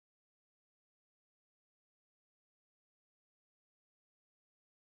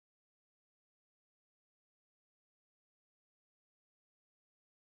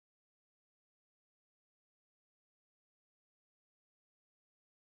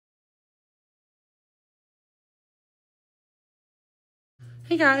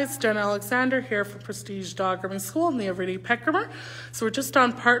Hey guys, Jen Alexander here for Prestige Dog Grooming School and the Everyday Pet Groomer. So we're just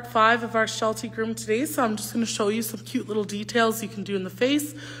on part 5 of our Sheltie Groom today. So I'm just going to show you some cute little details you can do in the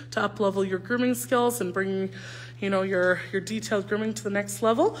face to up-level your grooming skills and bring, your detailed grooming to the next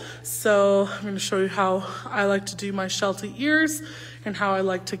level. So I'm going to show you how I like to do my Sheltie ears and how I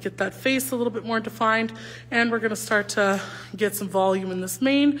like to get that face a little bit more defined. And we're going to start to get some volume in this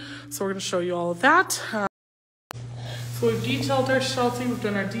mane. So we're going to show you all of that. So we've detailed our Sheltie, we've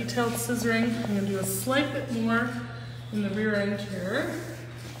done our detailed scissoring. I'm going to do a slight bit more in the rear end here.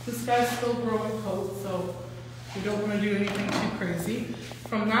 This guy's still growing coat, so we don't want to do anything too crazy.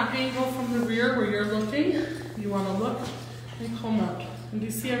 From that angle from the rear where you're looking, you want to look and comb out. And do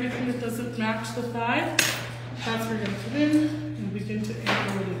you see everything that doesn't match the thigh? That's where you're going to come in and begin to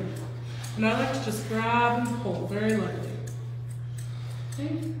angle it in. And I like to just grab and pull very lightly.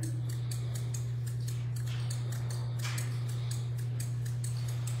 Okay?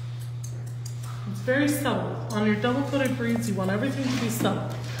 It's very subtle. On your double-coated breeds, you want everything to be subtle.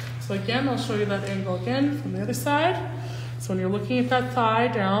 So again, I'll show you that angle again from the other side. So when you're looking at that thigh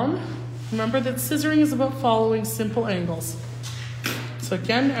down, remember that scissoring is about following simple angles. So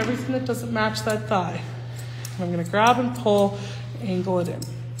again, everything that doesn't match that thigh. I'm going to grab and pull, angle it in.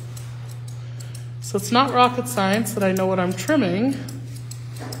 So it's not rocket science that I know what I'm trimming.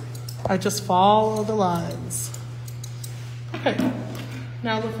 I just follow the lines. Okay.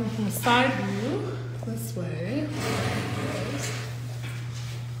 Now looking from a side view, this way.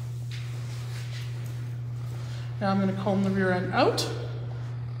 Now I'm going to comb the rear end out.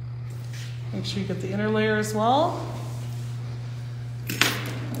 Make sure you get the inner layer as well.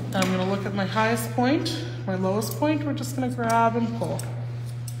 Now I'm going to look at my highest point, my lowest point. We're just going to grab and pull.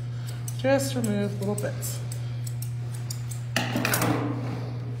 Just remove little bits.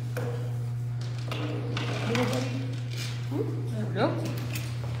 Little bitty. There we go.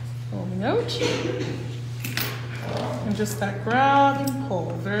 Combing out. And just that grab and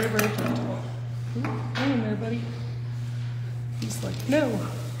pull. Very, very gentle. Hang in there, buddy. He's like, no.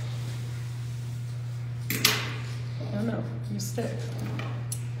 No, you stay.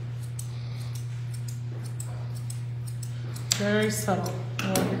 Very subtle. You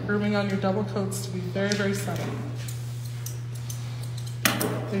want your grooming on your double coats to be very, very subtle.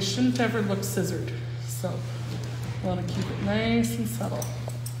 They shouldn't ever look scissored. So you want to keep it nice and subtle.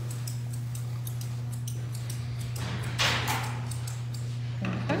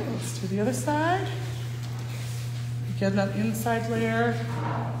 Okay, let's do the other side. Again, that inside layer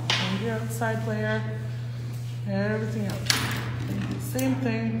and the outside layer, everything else. And do the same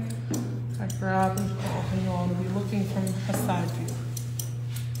thing. I grab and pull, and you want to be looking from a side view.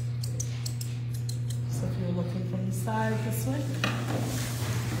 So if you're looking from the side this way,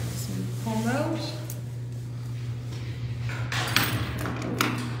 so you comb out.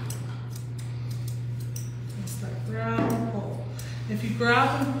 Grab and pull. If you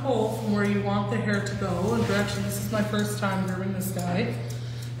grab and pull from where you want the hair to go, and direction, this is my first time grooming this guy,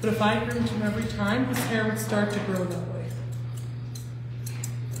 but if I groomed him every time, his hair would start to grow that way.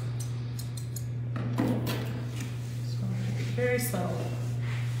 So make it very subtle.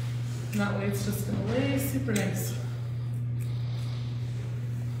 And that way it's just going to lay super nice.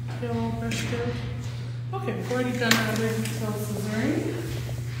 Feel all brushed good. Okay, we've already done our other detailed scissoring.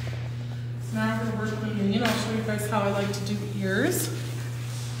 Now I'm going to work my mane. I'll show you guys how I like to do ears.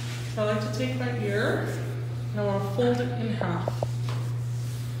 So I like to take my ear and I want to fold it in half.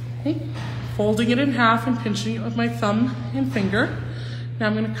 Okay? Folding it in half and pinching it with my thumb and finger. Now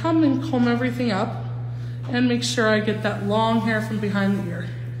I'm going to come and comb everything up and make sure I get that long hair from behind the ear.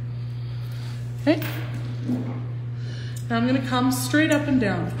 Okay? Now I'm going to come straight up and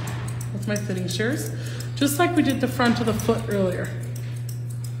down with my thinning shears, just like we did the front of the foot earlier.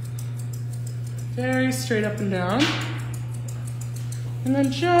 Very straight up and down. And then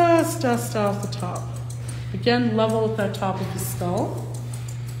just dust off the top. Again, level with that top of the skull.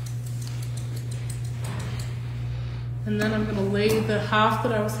 And then I'm going to lay the half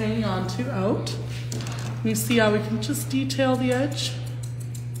that I was hanging on to out. And you see how we can just detail the edge.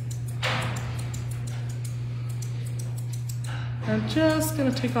 I'm just going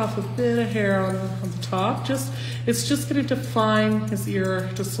to take off a bit of hair on the top. It's just going to define his ear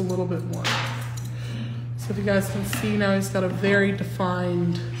just a little bit more. So if you guys can see now, he's got a very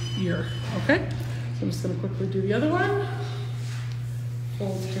defined ear, okay? So I'm just gonna quickly do the other one.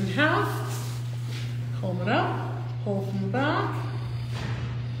 Fold it in half, comb it up, pull from the back.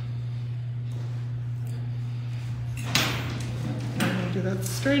 I'm gonna do that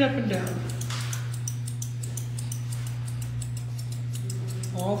straight up and down.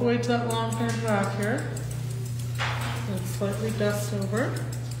 All the way to that long hair back here. and slightly dust over.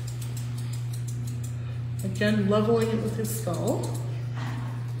 Again, leveling it with his skull.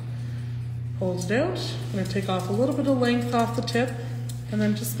 Hold it out. I'm going to take off a little bit of length off the tip, and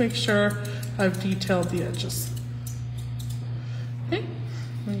then just make sure I've detailed the edges. Okay,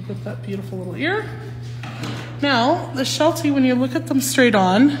 and get that beautiful little ear. Now, the Sheltie, when you look at them straight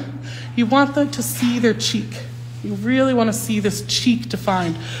on, you want them to see their cheek. You really want to see this cheek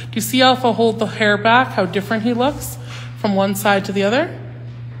defined. Do you see how if I hold the hair back, how different he looks from one side to the other?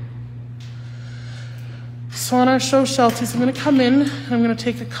 So on our show Shelties, I'm going to come in and I'm going to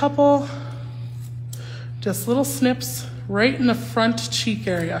take a couple just little snips right in the front cheek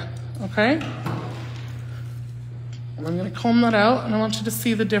area, okay? And I'm going to comb that out, and I want you to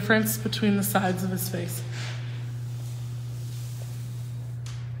see the difference between the sides of his face.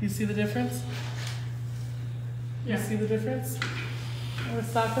 You see the difference? Yeah. You see the difference?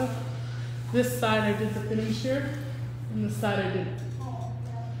 Arasaka? This side I did the thinning shear, and this side I didn't.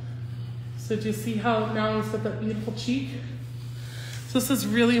 So do you see how now he's got that beautiful cheek? So this is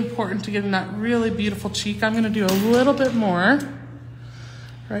really important to getting that really beautiful cheek. I'm going to do a little bit more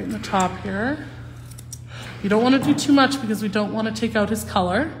right in the top here. You don't want to do too much because we don't want to take out his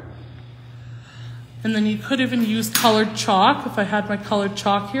color. And then you could even use colored chalk. If I had my colored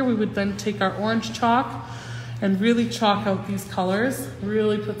chalk here, we would then take our orange chalk and really chalk out these colors.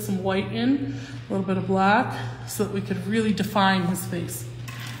 Really put some white in, a little bit of black, so that we could really define his face.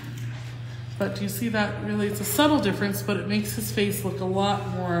 But do you see that? Really, it's a subtle difference, but it makes his face look a lot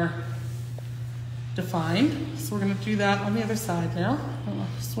more defined. So we're going to do that on the other side now.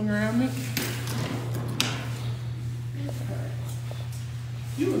 Swing around me.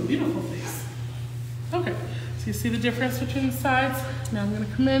 You have a beautiful face. Okay, so you see the difference between the sides? Now I'm going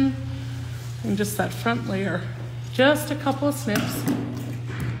to come in and just that front layer. Just a couple of snips.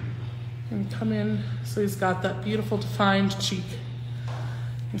 And come in so he's got that beautiful defined cheek.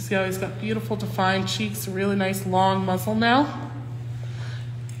 You see how he's got beautiful defined cheeks, a really nice long muzzle now.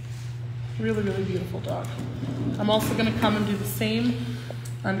 Really, really beautiful dog. I'm also going to come and do the same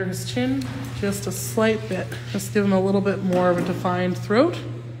under his chin, just a slight bit. Just give him a little bit more of a defined throat.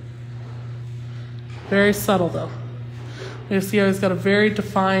 Very subtle though. You see how he's got a very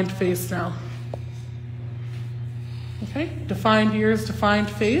defined face now. Okay, defined ears, defined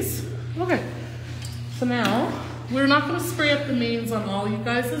face. Okay, so now, we're not going to spray up the manes on all you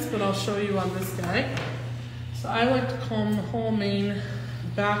guys', but I'll show you on this guy. So I like to comb the whole mane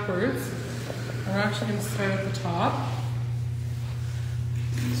backwards. We're actually going to start at the top.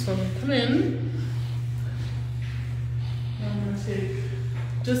 So I'm going to come in. I'm going to take,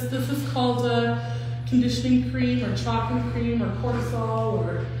 this is called a conditioning cream or chalking cream or cortisol,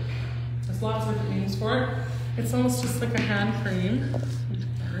 or there's lots of different names for it. It's almost just like a hand cream. Let me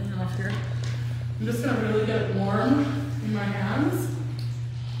take that ring off here. I'm just going to really get it warm in my hands.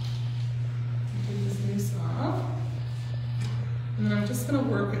 Take this piece off. And then I'm just going to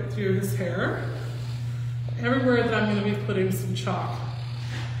work it through his hair. Everywhere that I'm going to be putting some chalk.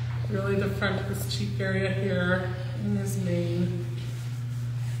 Really the front of his cheek area here, in his mane.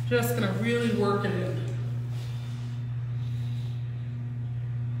 Just going to really work it in.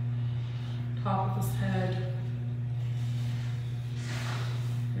 Top of his head.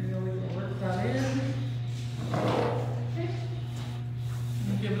 Really work that in. Okay.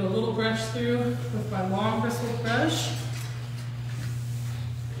 And give it a little brush through with my long bristled brush.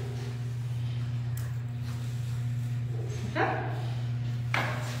 Okay.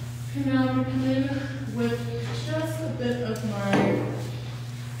 And now I'm going to come in with just a bit of my,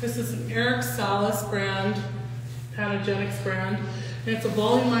 this is an Eric Salas brand, Panagenics brand, and it's a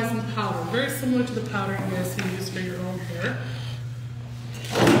volumizing powder, very similar to the powder you guys can use for your own hair.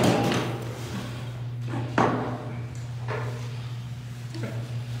 Okay.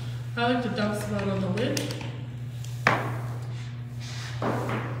 I like to dump some out on the lid.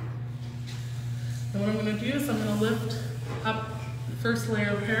 And what I'm going to do is I'm going to lift up the first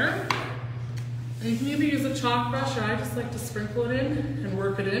layer of hair. And you can either use a chalk brush, or I just like to sprinkle it in and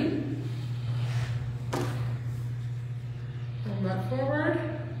work it in. Pull that forward.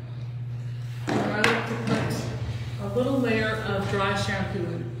 And I like to put a little layer of dry shampoo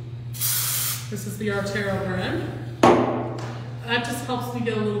in. This is the Artero brand. That just helps me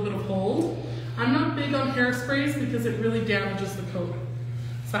get a little bit of hold. I'm not big on hairsprays because it really damages the coat.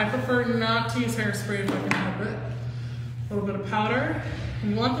 So I prefer not to use hairspray if I can help it. A little bit of powder.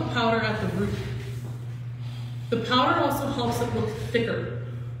 And you want the powder at the root. The powder also helps it look thicker.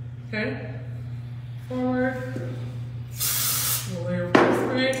 Okay? Forward. A little layer of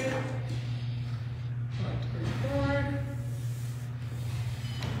hairspray. Forward.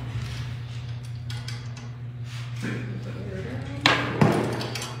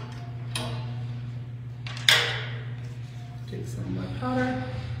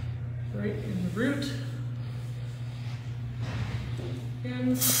 in,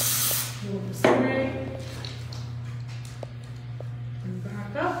 a little spray, and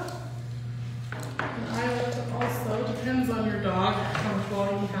back up. And I like to also, depends on your dog, how much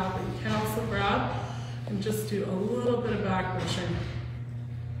volume you have, but you can also grab and just do a little bit of back brushing.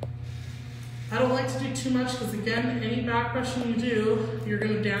 I don't like to do too much because again, any back brushing you do, you're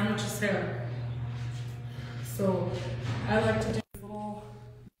going to damage his hair. So I like to do little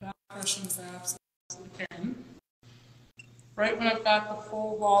back brushing zaps as I can. Right when I've got the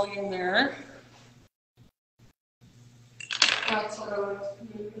full volume there, that's what I like to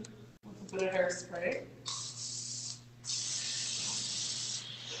do with a bit of hairspray.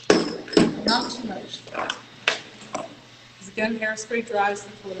 Not too much. Because again, hairspray dries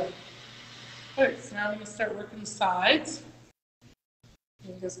the foot out. Okay, so now I'm going to start working the sides.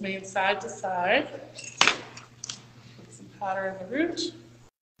 Just made side to side. Put some powder in the root.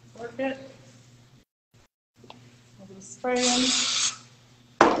 Work it. A little bit of spray in.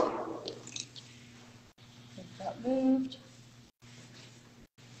 Get that moved.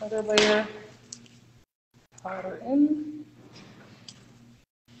 Another layer. Powder in.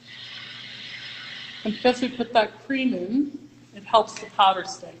 And because we put that cream in, it helps the powder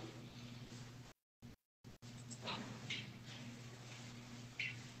stay.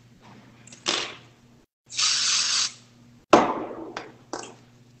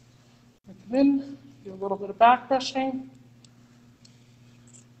 In, do a little bit of back brushing.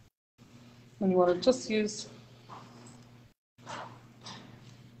 And you want to just use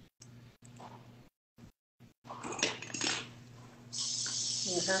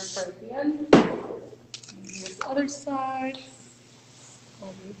your hairspray at the end. And this other side.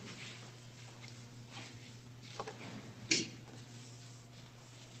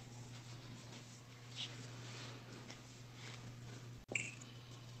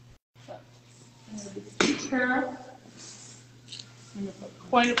 Cheek hair. I'm going to put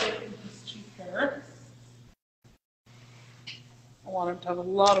quite a bit in his cheek hair. I want him to have a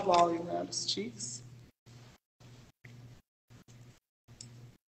lot of volume around his cheeks.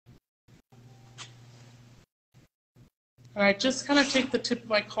 And I just kind of take the tip of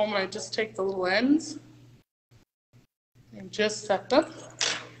my comb and I just take the little ends and just set them.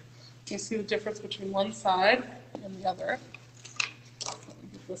 You see the difference between one side and the other. Let me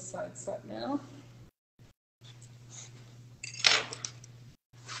get this side set now.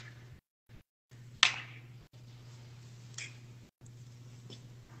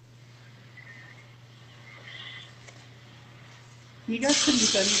 You guys can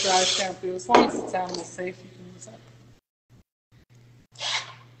use any dry shampoo as long as it's animal safe. You can use it.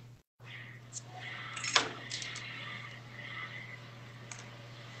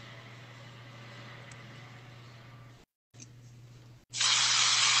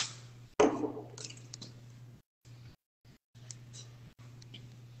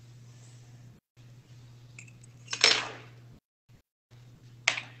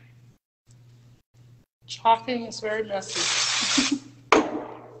 Chalking is very messy.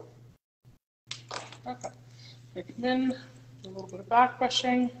 Okay, I come in, do a little bit of back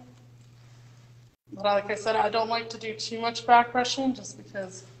brushing. But like I said, I don't like to do too much back brushing just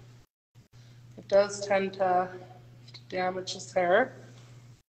because it does tend to damage his hair.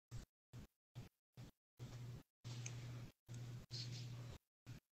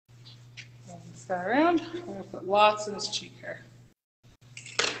 Mix that around. I'm going to put lots in his cheek hair.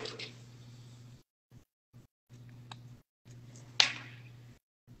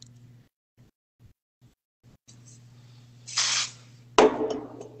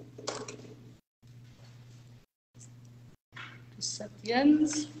 Just set the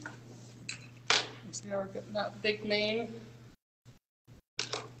ends. See how we're getting that big mane.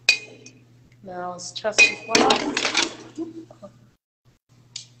 Now his chest is flat. I'm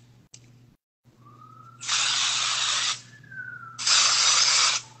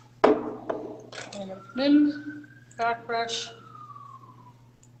going to come in, back brush.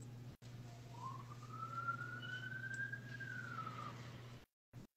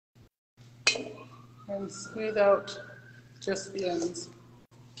 And smooth out just the ends.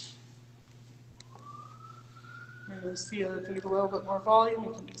 And you'll see if you need a little bit more volume,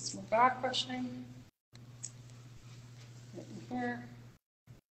 you can do some more back brushing. Right in here.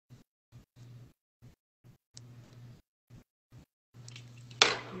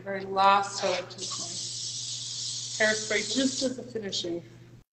 The very last, I like to use my hairspray just as a finishing.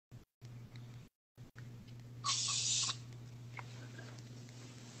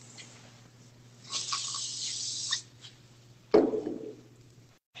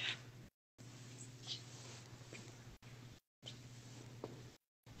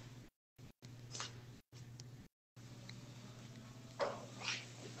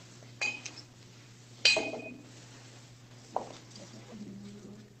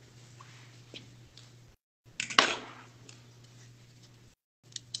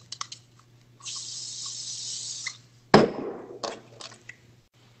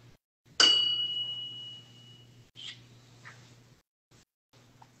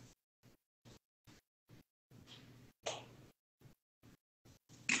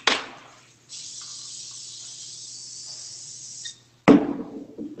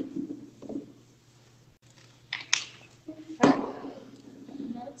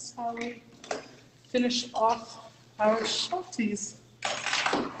 how we finish off our Shelties.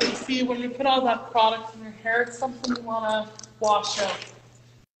 But you see, when you put all that product in your hair, it's something you want to wash out.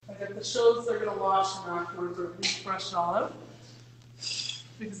 Like at the shows, they're going to wash them afterwards or at least brush it all out.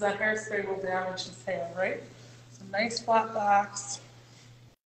 Because that hairspray will damage his hair, right? So nice flat backs.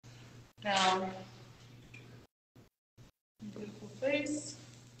 Down. Beautiful face.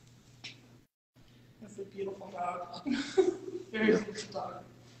 That's a beautiful dog. Very beautiful dog.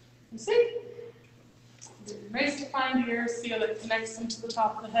 You see? Nice defined ears. See how that connects them to the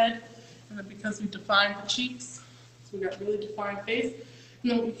top of the head? And then because we defined the cheeks, so we got really defined face.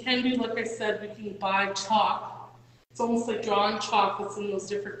 And then what we can do, like I said, we can buy chalk. It's almost like drawing chalk that's in those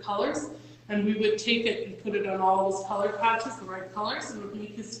different colors. And we would take it and put it on all those color patches, the right colors, and it would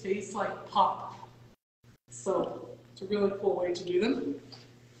make his face like pop. So it's a really cool way to do them.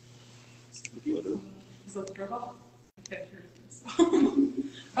 Is that the doorbell? Okay, here it is.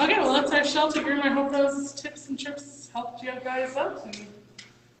 Okay, well that's our Sheltie Groom. I hope those tips and tricks helped you guys out. And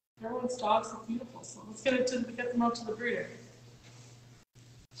everyone's dogs look beautiful, so let's get them out to the breeder.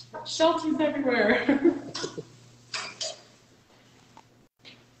 Shelties everywhere.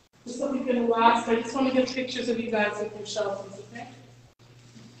 Just something going to last. I just want to get pictures of you guys with your Shelties, okay?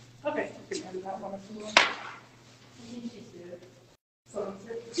 Okay, you can end that one if you want. So,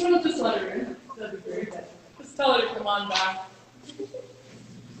 you want to just let her in? That'd be great. Just tell her to come on back.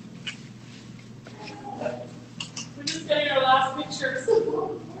 We're just getting our last pictures.